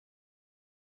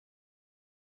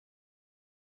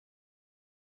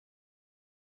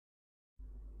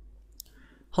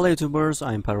Hello YouTubers,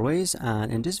 I'm Feurzig, and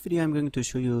in this video I'm going to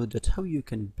show you that how you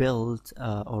can build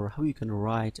or how you can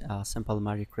write a simple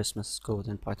Merry Christmas code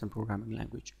in Python programming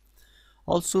language.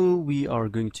 Also, we are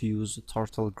going to use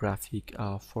turtle graphic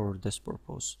for this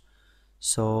purpose.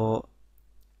 So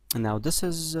now this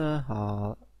is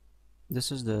the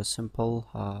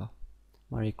simple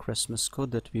Merry Christmas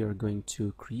code that we are going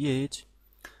to create,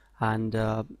 and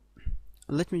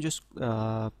let me just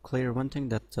clear one thing,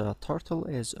 that Turtle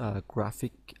is a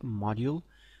graphic module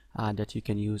that you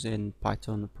can use in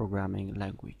Python programming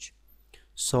language.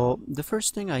 So the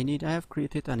first thing I have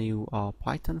created a new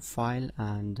Python file,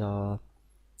 and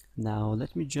now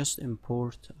let me just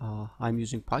import, I'm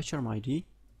using PyCharm ID.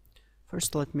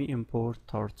 First let me import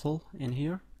Turtle in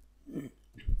here.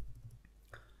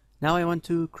 Now I want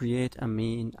to create a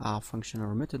main function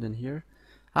or method in here.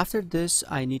 After this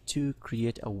I need to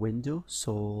create a window,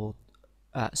 so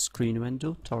a screen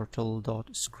window,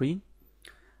 turtle.screen,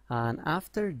 and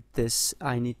after this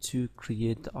I need to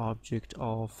create the object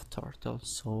of turtle,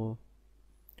 so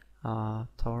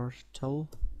turtle.turtle.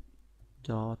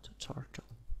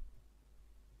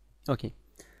 Okay,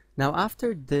 now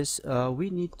after this we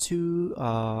need to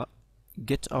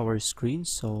get our screen,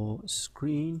 so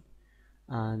screen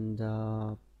and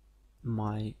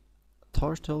my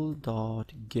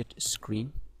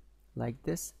turtle.getScreen like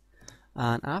this,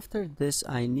 and after this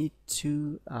I need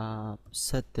to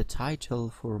set the title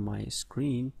for my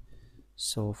screen.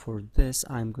 So for this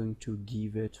I'm going to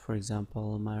give it, for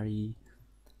example, Merry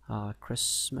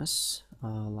Christmas,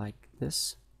 like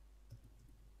this.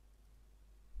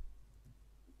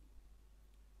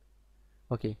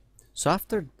 Okay, so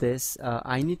after this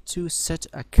I need to set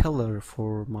a color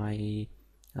for my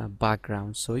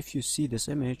background. So if you see this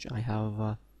image, I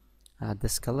have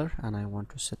this color and I want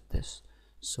to set this,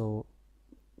 so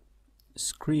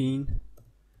screen.bg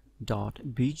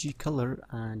color,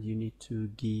 and you need to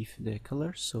give the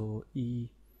color, so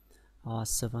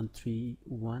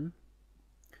E731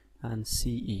 and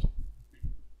CE.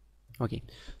 Okay,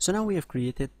 so now we have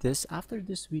created this. After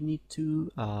this we need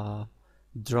to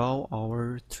draw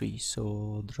our tree,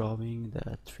 so drawing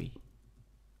the tree.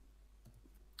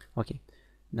 Okay,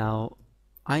 now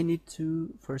I need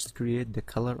to first create the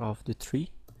color of the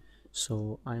tree,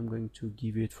 so I'm going to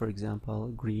give it, for example,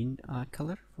 green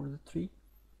color for the tree,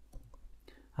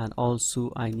 and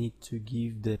also I need to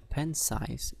give the pen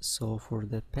size, so for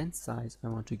the pen size I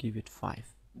want to give it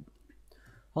 5.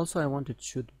 Also I want it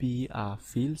should be a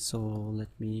field, so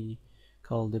let me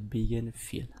call the begin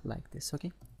field like this.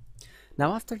 Okay,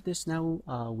 now after this, now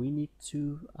we need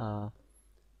to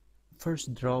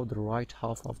first draw the right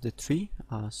half of the tree,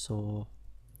 so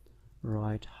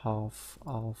right half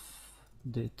of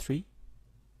the tree.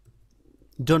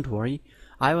 Don't worry,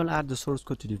 I will add the source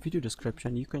code to the video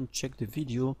description. You can check the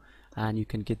video and you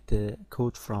can get the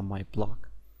code from my blog.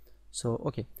 So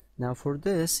okay, now for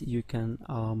this you can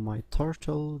my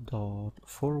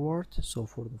turtle.forward, so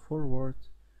for the forward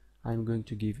I'm going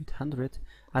to give it 100,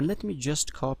 and let me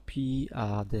just copy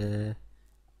the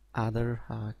other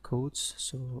codes,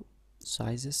 so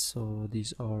sizes, so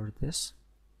these are this.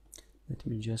 Let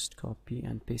me just copy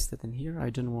and paste it in here. I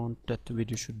don't want that the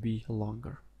video should be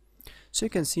longer. So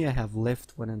you can see I have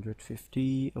left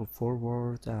 150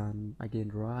 forward, and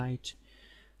again right,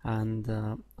 and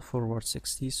forward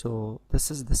 60. So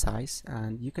this is the size,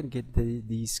 and you can get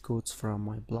these codes from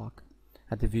my blog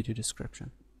at the video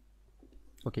description.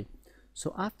 Okay,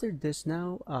 so after this,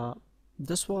 now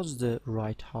this was the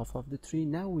right half of the tree.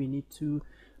 Now we need to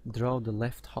draw the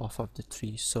left half of the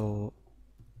tree, so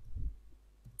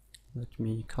let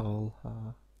me call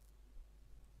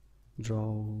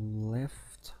draw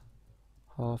left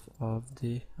half of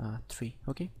the tree.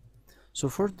 Okay, so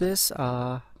for this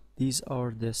these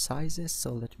are the sizes,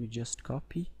 so let me just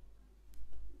copy.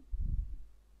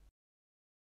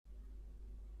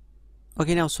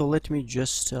 Okay, now so let me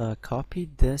just copy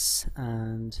this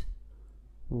and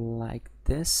like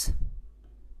this,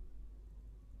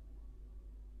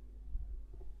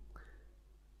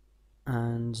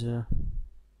 and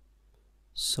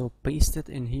so paste it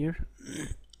in here.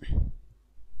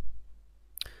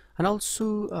 And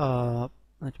also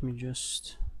let me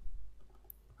just,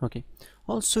 okay,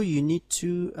 also you need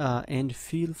to end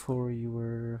field for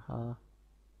your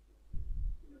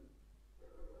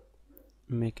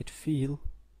make it field,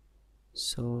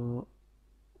 so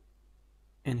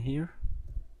in here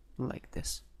like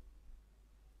this,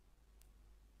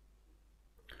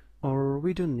 or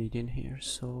we don't need in here,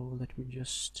 so let me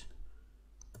just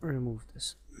remove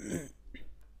this.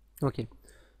 Okay,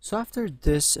 so after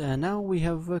this now we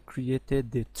have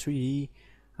created the tree,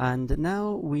 And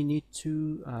now we need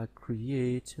to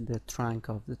create the trunk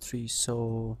of the tree.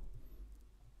 So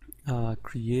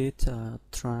create a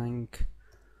trunk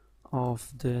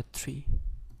of the tree.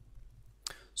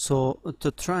 So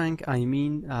the trunk, I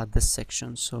mean the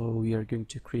section. So we are going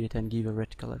to create and give a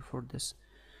red color for this.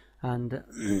 And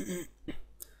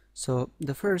so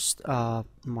the first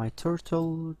my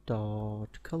turtle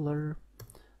dot color,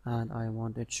 and I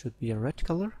want it should be a red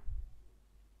color.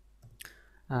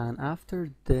 And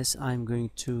after this I'm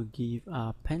going to give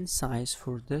a pen size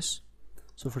for this.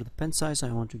 So for the pen size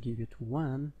I want to give it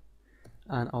 1,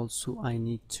 and also I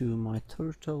need to my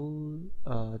turtle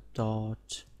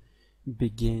dot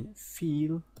begin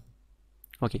fill.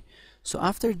 Okay, so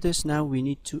after this now we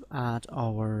need to add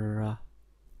our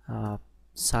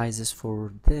sizes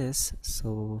for this.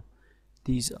 So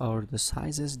these are the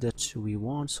sizes that we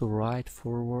want. So right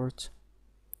forward,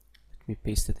 let me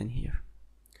paste it in here.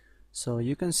 So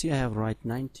you can see I have right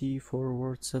 90,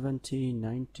 forward 70,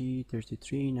 90,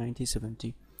 33, 90,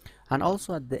 70. And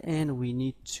also at the end we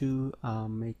need to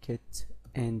make it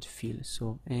end fill.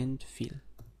 So end fill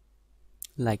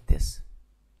like this.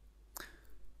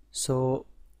 So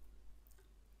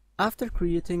after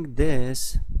creating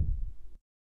this,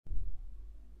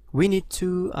 we need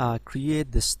to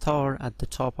create the star at the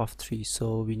top of tree.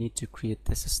 So we need to create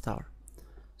this star.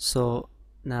 So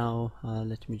now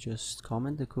let me just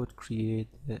comment the code, create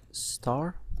the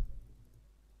star.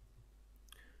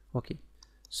 Okay,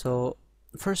 so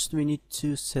first we need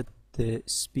to set the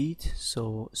speed.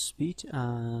 So speed,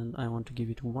 and I want to give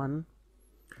it 1.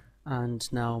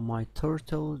 And now my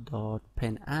turtle dot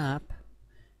pen up,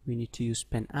 we need to use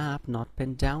pen up, not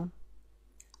pen down.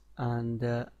 And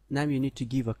now you need to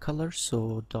give a color.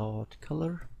 So dot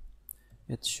color,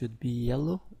 it should be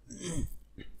yellow.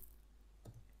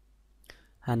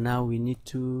 And now we need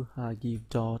to give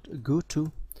dot go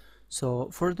to.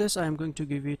 So for this I'm going to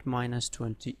give it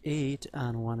 -28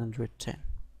 and 110.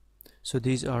 So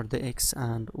these are the X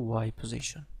and Y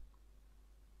position.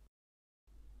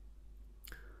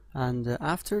 And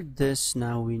after this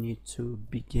now we need to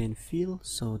begin fill.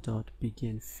 So dot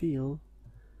begin fill,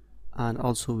 and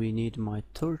also we need my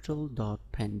turtle dot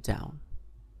pen down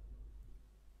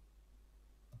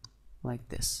like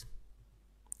this.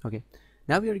 Okay,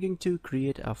 now we are going to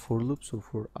create a for loop. So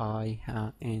for I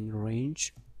in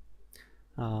range,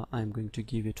 I'm going to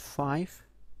give it 5.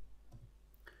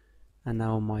 And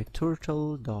now my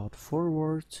turtle dot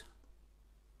forward,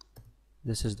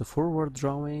 this is the forward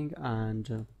drawing,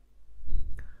 and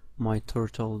my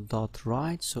turtle dot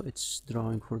right, so it's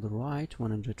drawing for the right,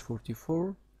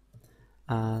 144.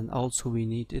 And also we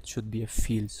need, it should be a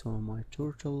fill. So my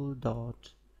turtle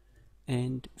dot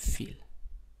end fill.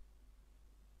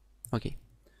 Okay,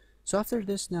 so after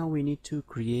this now we need to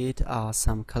create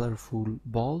some colorful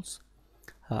balls.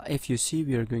 If you see,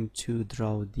 we are going to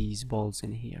draw these balls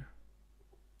in here.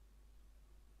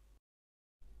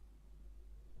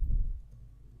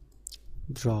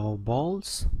 Draw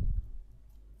balls.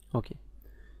 Okay,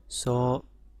 so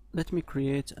let me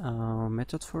create a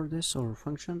method for this, or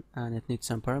function, and it needs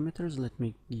some parameters. Let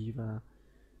me give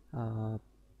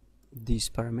these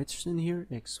parameters in here,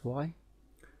 x, y,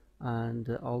 and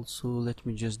also let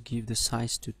me just give the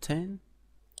size to 10.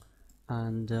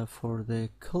 And for the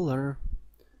color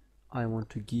I want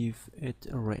to give it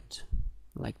a red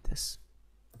like this.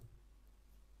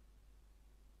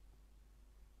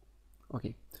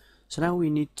 Okay, so now we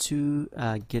need to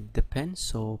get the pen.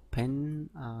 So pen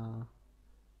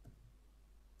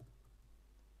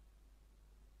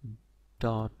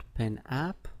dot pen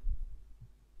app,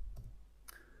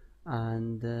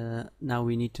 and now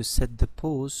we need to set the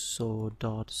pose. So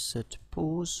dot set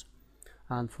pose,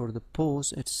 and for the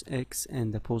pose it's X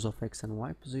and the pose of X and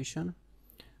Y position.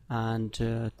 And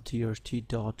trt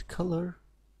dot color,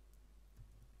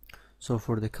 so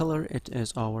for the color it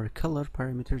is our color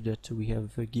parameter that we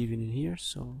have given in here.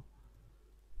 So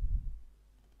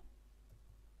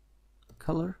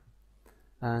color,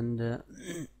 and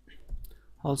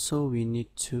also we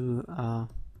need to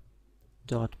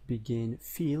dot begin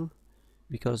fill,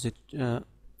 because it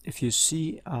if you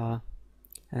see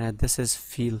this is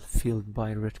filled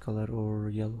by red color or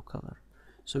yellow color,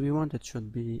 so we want it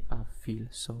should be a fill.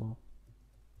 So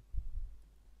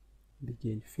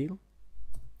begin fill,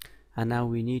 and now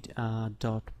we need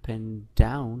dot pen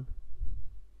down,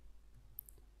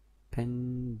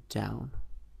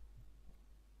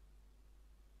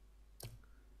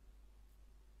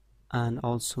 and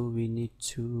also we need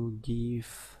to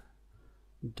give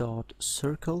dot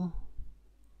circle,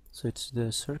 so it's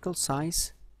the circle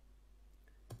size,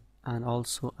 and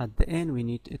also at the end we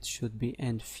need, it should be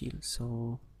end fill.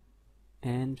 So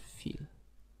end fill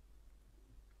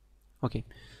Okay,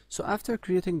 so after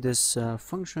creating this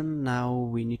function, now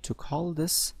we need to call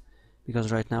this,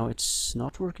 because right now it's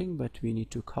not working, but we need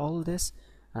to call this,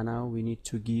 and now we need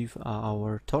to give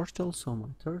our turtle, so my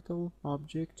turtle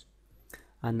object,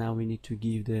 and now we need to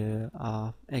give the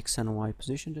x and y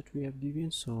position that we have given,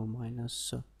 so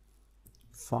 -5,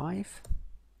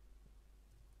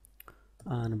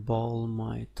 and ball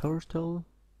my turtle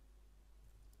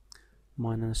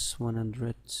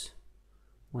 -100,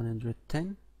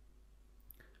 110,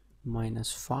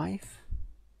 -5,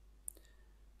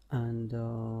 and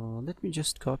let me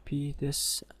just copy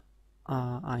this.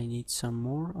 I need some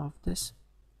more of this.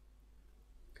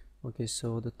 Okay,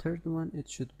 so the third one, it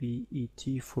should be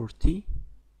et for t,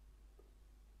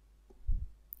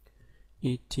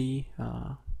 et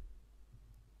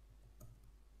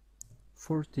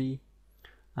for t,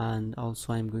 and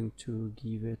also I'm going to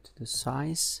give it the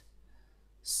size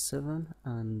 7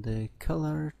 and the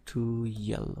color to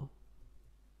yellow.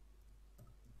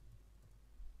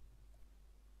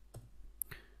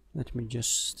 Let me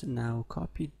just now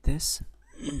copy this.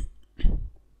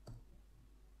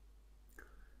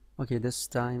 Okay, this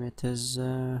time it is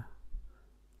let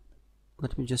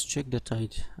me just check that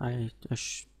I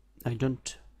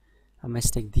don't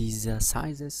mistake these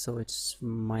sizes, so it's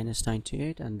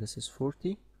 -98 and this is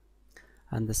 40,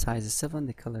 and the size is 7,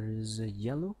 the color is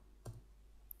yellow,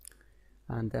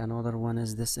 and another one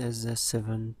is this is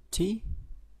 70,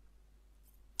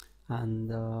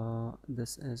 and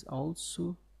this is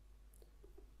also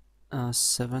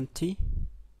 70.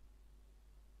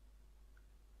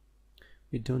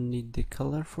 We don't need the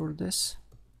color for this,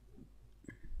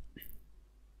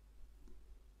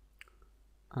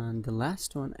 and the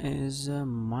last one is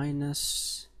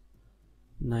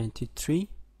 -93,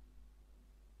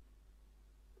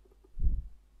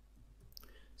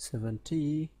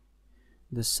 70,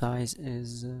 the size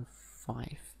is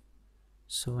 5,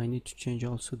 so I need to change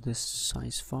also this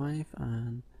size 5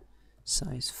 and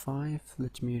size 5.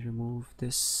 Let me remove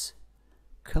this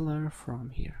color from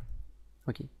here.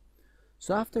 Okay,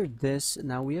 so after this,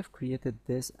 now we have created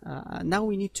this. Now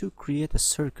we need to create a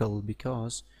circle,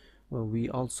 because well, we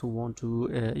also want to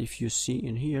if you see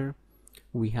in here,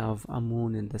 we have a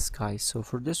moon in the sky. So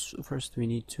for this, first we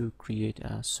need to create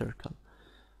a circle.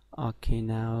 Okay,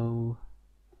 now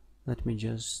let me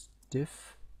just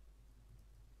diff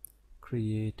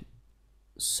create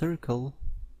circle,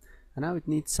 and now it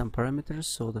needs some parameters.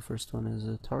 So the first one is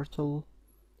a turtle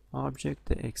object,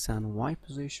 the x and y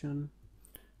position.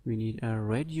 We need a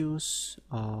radius,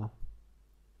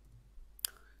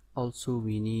 also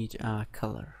we need a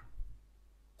color.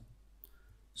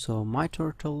 So my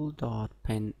turtle dot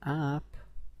pen app.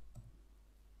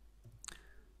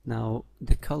 Now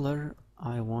the color,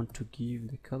 I want to give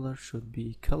the color should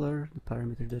be color, the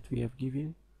parameter that we have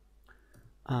given,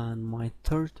 and my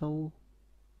turtle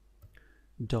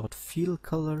dot fill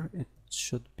color, it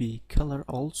should be color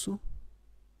also.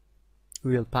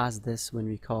 We will pass this when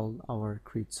we call our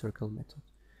create circle method.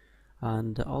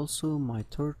 And also my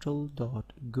turtle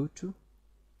dot go to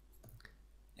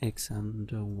x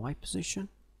and y position.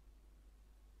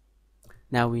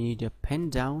 Now we need a pen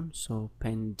down, so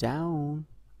pen down.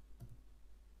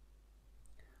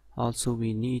 Also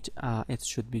we need it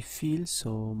should be fill,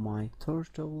 so my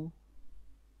turtle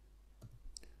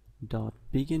dot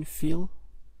begin fill,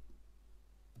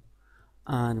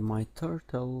 and my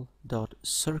turtle dot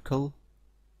circle,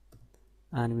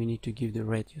 and we need to give the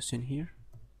radius in here,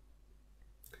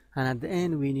 and at the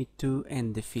end we need to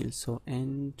end the fill, so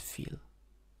end fill,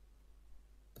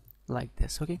 like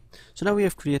this. Okay, so now we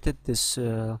have created this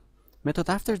method.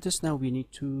 After this, now we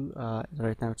need to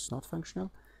right now it's not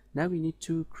functional. Now we need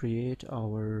to create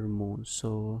our moon,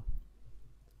 so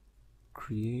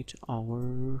create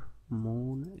our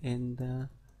moon in the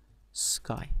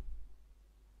sky.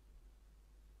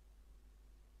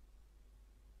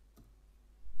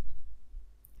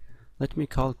 Let me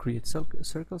call create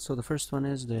circle. So the first one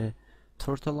is the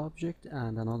turtle object,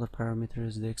 and another parameter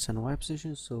is the x and y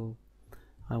position. So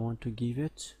I want to give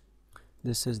it,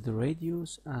 this is the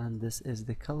radius and this is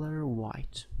the color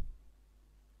white.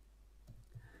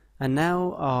 And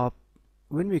now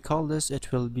when we call this,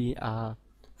 it will be a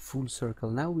full circle.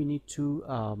 Now we need to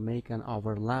make an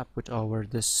overlap with our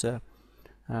this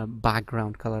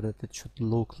background color, that it should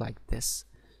look like this.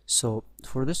 So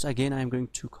for this, again, I'm going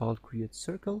to call create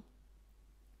circle,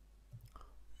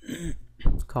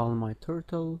 call my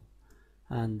turtle,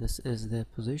 and this is the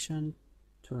position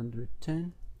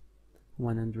 210,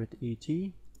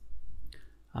 180,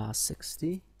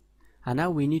 60, and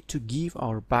now we need to give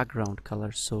our background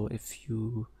color. So if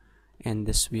you, and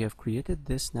this we have created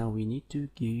this, now we need to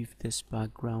give this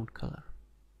background color.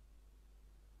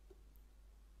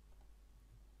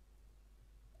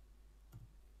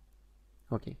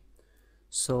 Okay,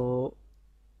 so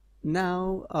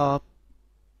now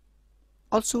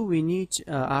also we need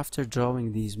after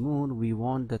drawing these moon, we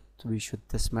want that we should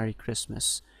this Merry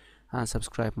Christmas and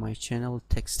subscribe my channel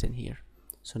text in here.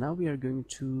 So now we are going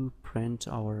to print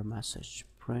our message.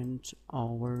 Print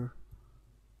our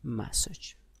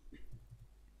message.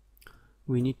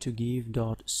 We need to give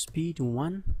dot speed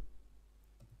 1,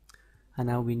 and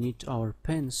now we need our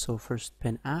pen. So first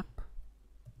pen app.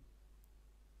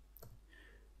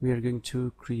 We are going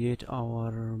to create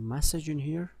our message in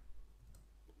here.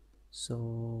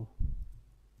 So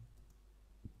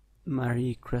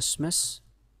Merry Christmas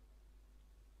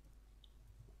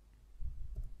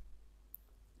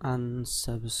and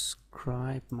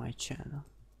subscribe my channel.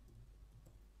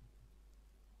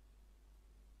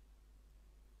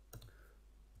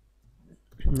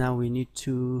 Now we need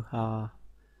to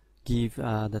give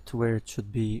that where it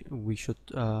should be. We should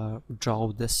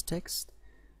draw this text.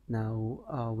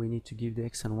 Now we need to give the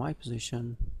X and Y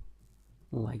position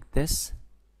like this.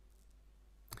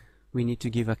 We need to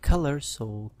give a color,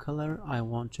 so color I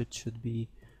want it should be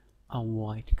a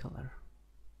white color.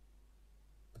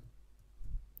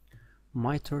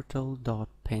 My turtle dot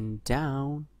pen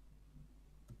down,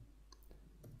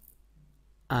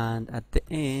 and at the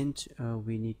end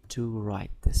we need to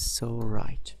write this. So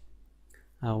write.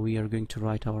 We are going to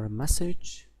write our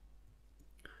message.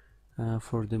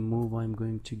 For the move I'm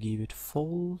going to give it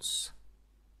false.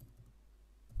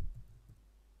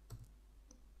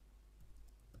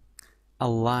 A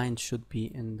line should be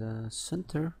in the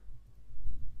center.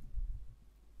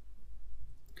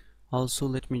 Also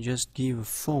let me just give a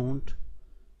font.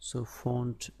 So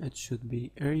font, it should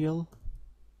be Arial.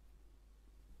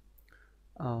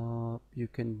 You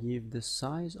can give the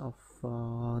size of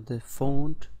the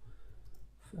font.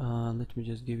 Let me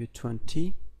just give it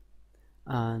 20.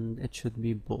 And it should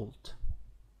be bold.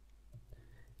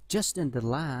 Just in the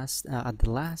last at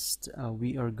the last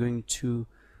we are going to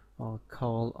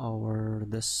call our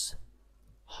this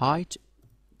height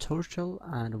turtle,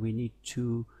 and we need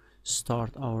to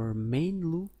start our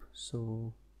main loop.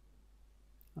 So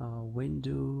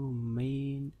window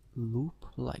main loop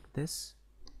like this.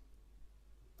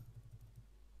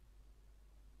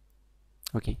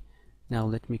 Okay, now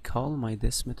let me call my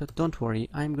this method. Don't worry,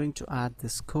 I'm going to add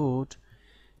this code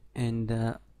in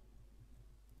the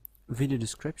video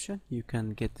description. You can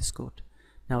get this code.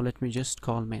 Now let me just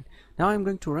call main. Now I'm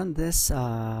going to run this.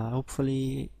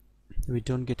 Hopefully we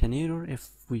don't get an error. If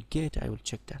we get, I will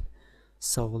check that.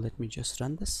 So let me just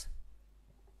run this.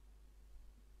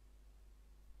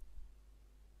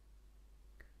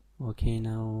 Okay,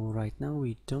 now right now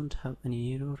we don't have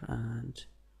any error, and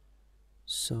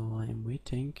so I'm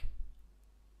waiting.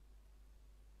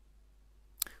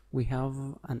 We have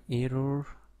an error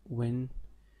when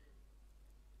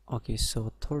okay,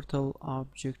 so turtle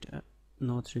object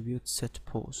no attribute set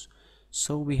pose.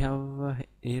 So we have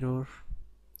error.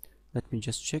 Let me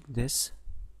just check this.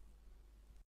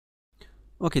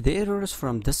 Okay, the error is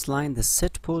from this line, the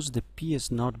set pose, the P is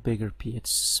not bigger P,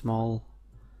 it's small,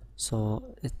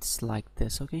 so it's like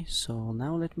this. Okay, so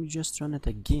now let me just run it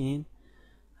again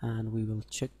and we will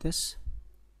check this.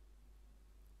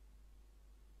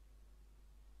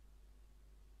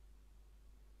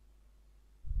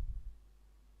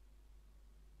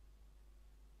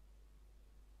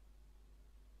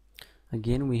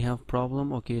 Again we have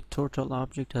problem. Okay, turtle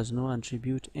object has no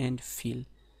attribute and fill.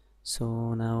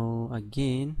 So now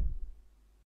again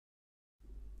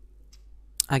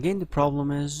the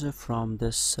problem is from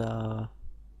this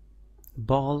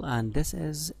ball, and this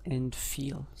is end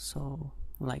fill, so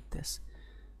like this.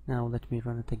 Now let me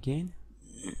run it again.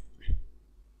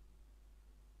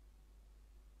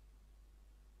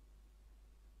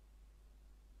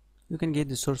 You can get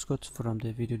the source code from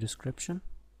the video description.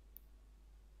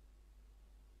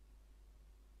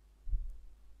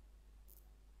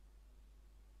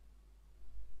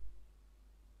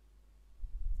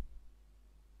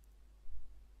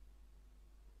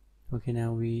 Okay,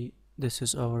 now this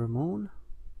is our moon,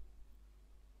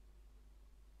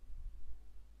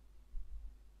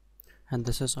 and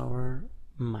this is our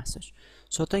message.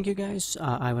 So thank you guys.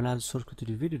 I will add the source code to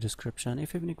the video description.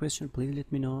 If you have any question, please let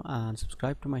me know, and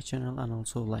subscribe to my channel, and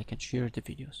also like and share the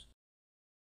videos.